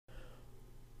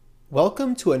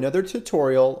Welcome to another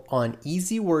tutorial on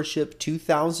EasyWorship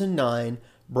 2009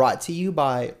 brought to you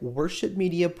by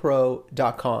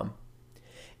worshipmediapro.com.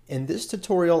 In this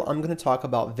tutorial, I'm going to talk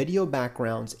about video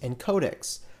backgrounds and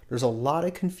codecs. There's a lot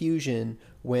of confusion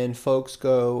when folks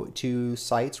go to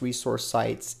sites, resource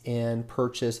sites, and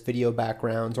purchase video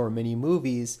backgrounds or mini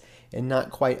movies and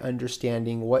not quite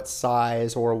understanding what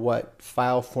size or what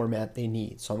file format they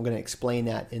need. So I'm going to explain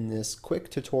that in this quick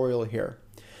tutorial here.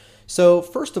 So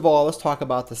first of all, let's talk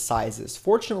about the sizes.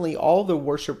 Fortunately, all the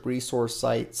worship resource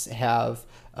sites have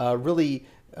really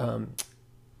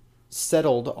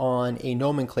settled on a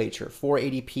nomenclature,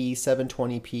 480p,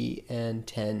 720p, and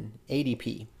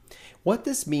 1080p. What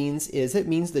this means is it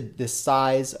means the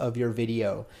size of your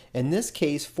video. In this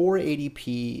case,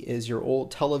 480p is your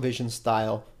old television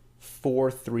style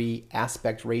 4:3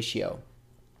 aspect ratio.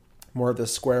 More of the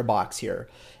square box here,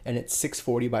 and it's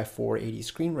 640 by 480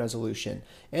 screen resolution.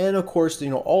 And of course,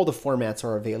 all the formats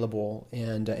are available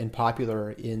and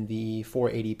popular in the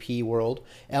 480p world: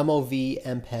 MOV,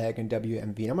 MPEG, and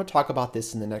WMV. And I'm going to talk about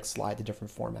this in the next slide, the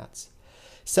different formats.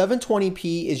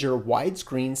 720p is your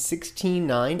widescreen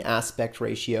 16:9 aspect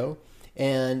ratio,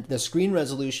 and the screen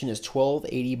resolution is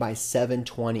 1280 by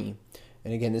 720.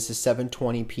 And again, this is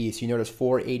 720p. So you notice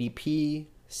 480p,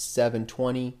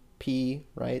 720p,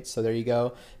 right? So there you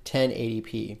go,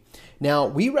 1080p. Now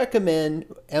we recommend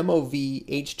MOV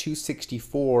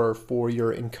H.264 for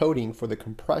your encoding for the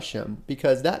compression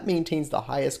because that maintains the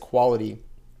highest quality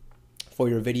for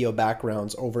your video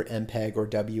backgrounds over MPEG or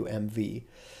WMV.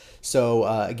 So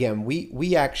again,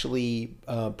 we actually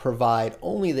provide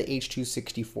only the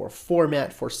H.264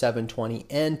 format for 720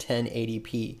 and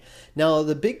 1080p. Now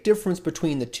the big difference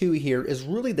between the two here is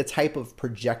really the type of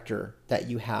projector that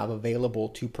you have available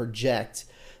to project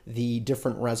the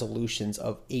different resolutions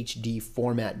of HD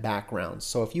format backgrounds.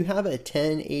 So if you have a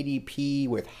 1080p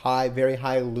with very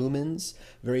high lumens,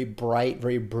 very bright,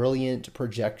 very brilliant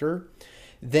projector,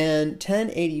 then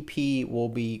 1080p will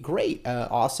be great,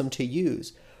 awesome to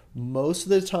use. Most of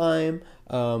the time,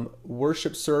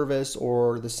 worship service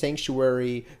or the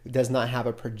sanctuary does not have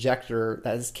a projector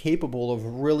that is capable of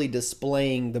really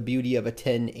displaying the beauty of a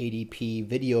 1080p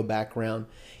video background.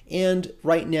 And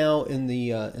right now in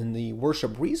the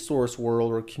worship resource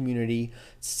world or community,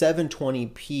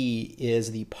 720p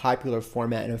is the popular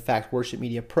format. And in fact, Worship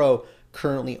Media Pro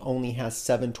currently only has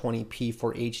 720p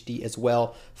for HD as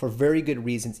well, for very good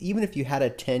reasons. Even if you had a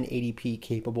 1080p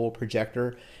capable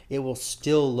projector, it will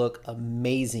still look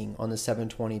amazing on the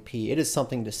 720p. It is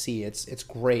something to see. It's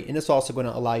great, and it's also going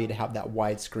to allow you to have that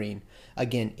widescreen.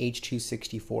 Again,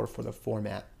 H.264 for the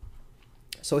format.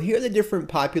 So here are the different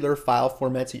popular file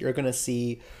formats that you're going to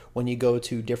see when you go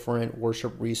to different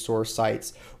worship resource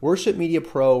sites. Worship Media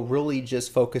Pro really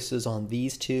just focuses on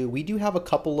these two. We do have a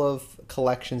couple of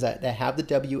collections that have the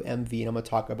WMV, and I'm going to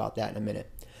talk about that in a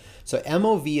minute. So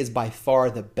MOV is by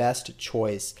far the best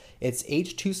choice. It's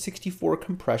H.264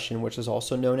 compression, which is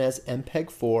also known as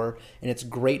MPEG-4, and it's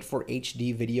great for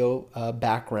HD video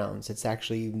backgrounds. It's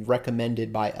actually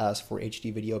recommended by us for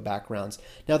HD video backgrounds.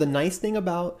 Now the nice thing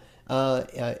about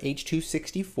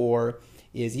H.264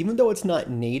 is, even though it's not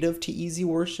native to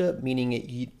EasyWorship, meaning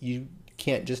you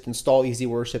can't just install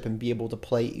EasyWorship and be able to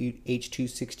play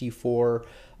H.264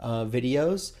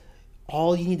 videos,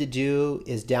 all you need to do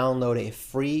is download a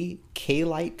free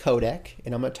K-Lite codec,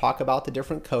 and I'm going to talk about the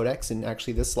different codecs in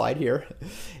actually this slide here.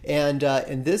 And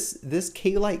this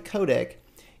K-Lite codec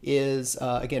is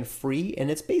again free,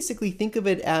 and it's basically, think of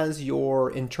it as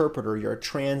your interpreter, your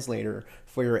translator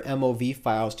for your MOV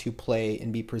files to play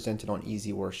and be presented on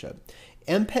EasyWorship.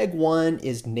 MPEG-1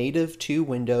 is native to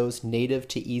Windows, native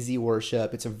to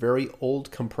EasyWorship. It's a very old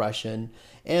compression,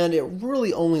 and it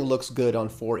really only looks good on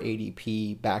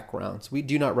 480p backgrounds. We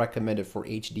do not recommend it for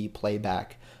HD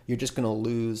playback. You're just going to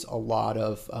lose a lot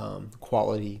of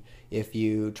quality if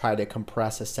you try to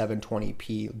compress a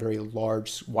 720p, very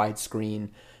large widescreen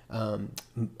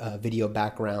video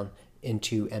background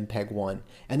into MPEG-1.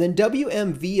 And then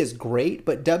WMV is great,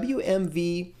 but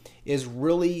WMV is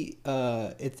really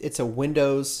it's a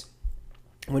Windows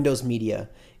media,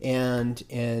 and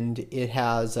it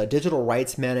has digital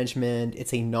rights management.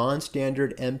 It's a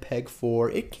non-standard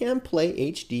MPEG-4. It can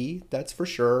play HD, that's for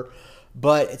sure,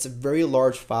 but it's a very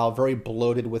large file, very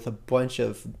bloated with a bunch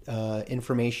of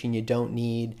information you don't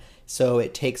need. So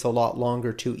it takes a lot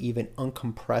longer to even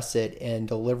uncompress it and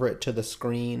deliver it to the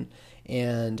screen.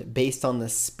 And based on the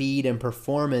speed and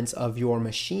performance of your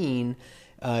machine,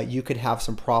 you could have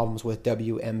some problems with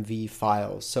WMV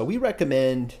files. So we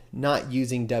recommend not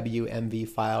using WMV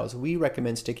files. We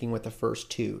recommend sticking with the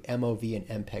first two, MOV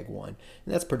and MPEG-1. And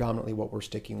that's predominantly what we're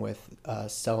sticking with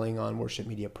selling on Worship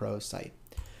Media Pro's site.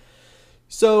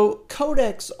 So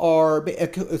codecs are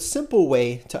a simple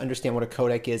way to understand what a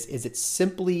codec is it's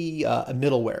simply a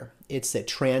middleware. It's a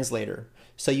translator.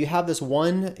 So you have this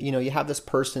you have this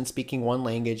person speaking one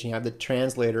language, and you have the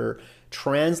translator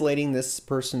translating this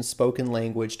person's spoken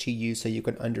language to you so you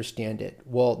can understand it.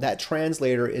 Well, that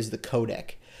translator is the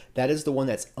codec. That is the one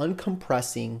that's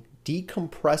uncompressing,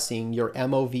 decompressing your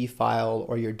MOV file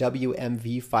or your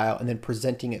WMV file and then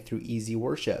presenting it through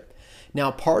EasyWorship. Now,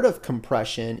 part of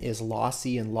compression is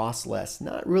lossy and lossless.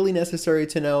 Not really necessary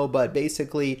to know, but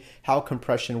basically how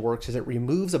compression works is it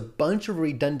removes a bunch of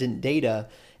redundant data,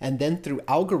 and then through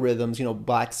algorithms,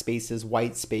 black spaces,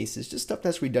 white spaces, just stuff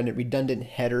that's redundant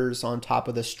headers on top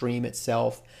of the stream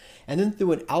itself. And then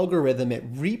through an algorithm, it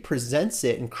represents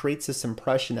it and creates this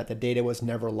impression that the data was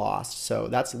never lost. So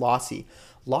that's lossy.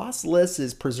 Lossless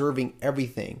is preserving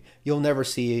everything. You'll never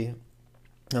see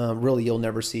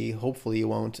hopefully you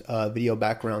won't, video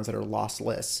backgrounds that are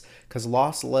lossless, because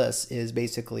lossless is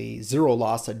basically zero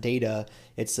loss of data.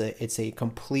 It's a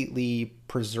completely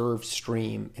preserved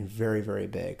stream and very, very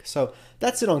big. So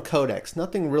that's it on codecs.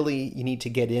 Nothing really you need to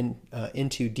get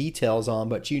into details on,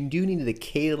 but you do need the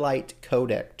K-Lite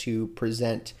codec to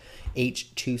present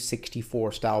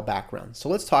H.264 style backgrounds. So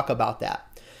let's talk about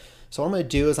that. So what I'm going to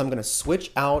do is I'm going to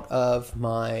switch out of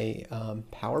my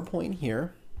PowerPoint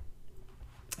here.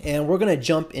 And we're going to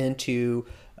jump into,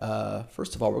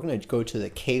 first of all, we're going to go to the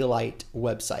K-Lite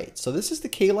website. So this is the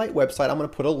K-Lite website. I'm going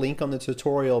to put a link on the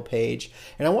tutorial page.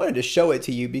 And I wanted to show it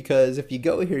to you because if you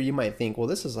go here, you might think, well,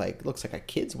 this is looks like a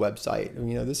kid's website.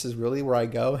 This is really where I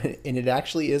go. And it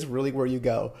actually is really where you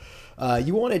go.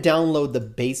 You want to download the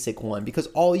basic one because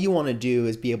all you want to do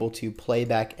is be able to play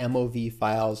back MOV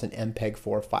files and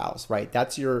MPEG-4 files, right?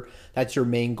 That's your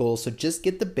main goal. So just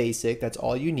get the basic. That's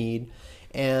all you need.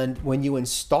 And when you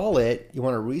install it, you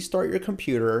want to restart your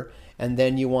computer, and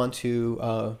then you want to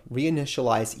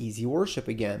reinitialize EasyWorship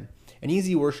again. And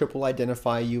EasyWorship will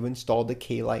identify you've installed the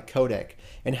K-Lite codec.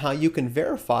 And how you can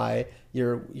verify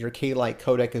your K-Lite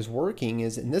codec is working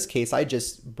is, in this case, I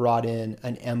just brought in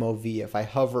an MOV. If I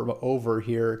hover over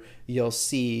here, you'll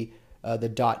see the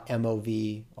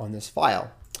 .mov on this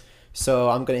file. So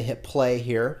I'm going to hit play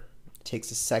here. It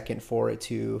takes a second for it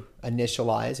to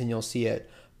initialize, and you'll see it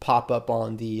pop up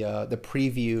on the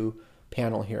preview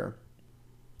panel here.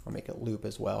 I'll make it loop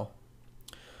as well.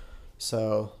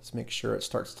 So let's make sure it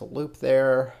starts to loop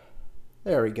there.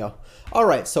 There we go. All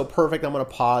right, so perfect. I'm going to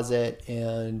pause it,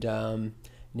 and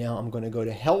now I'm going to go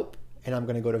to help, and I'm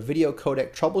going to go to video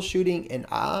codec troubleshooting, and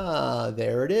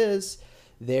there it is.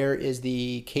 There is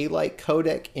the K-Lite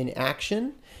codec in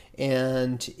action,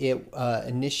 and it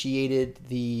initiated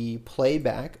the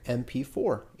playback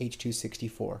MP4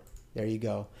 H.264. There you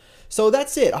go. So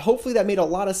that's it. Hopefully that made a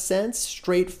lot of sense.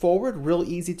 Straightforward, real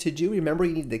easy to do. Remember,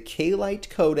 you need the K-Lite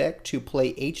codec to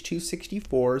play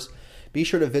H.264s. Be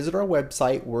sure to visit our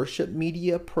website,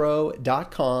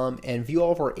 worshipmediapro.com, and view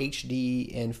all of our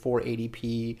HD and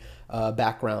 480p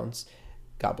backgrounds.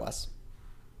 God bless.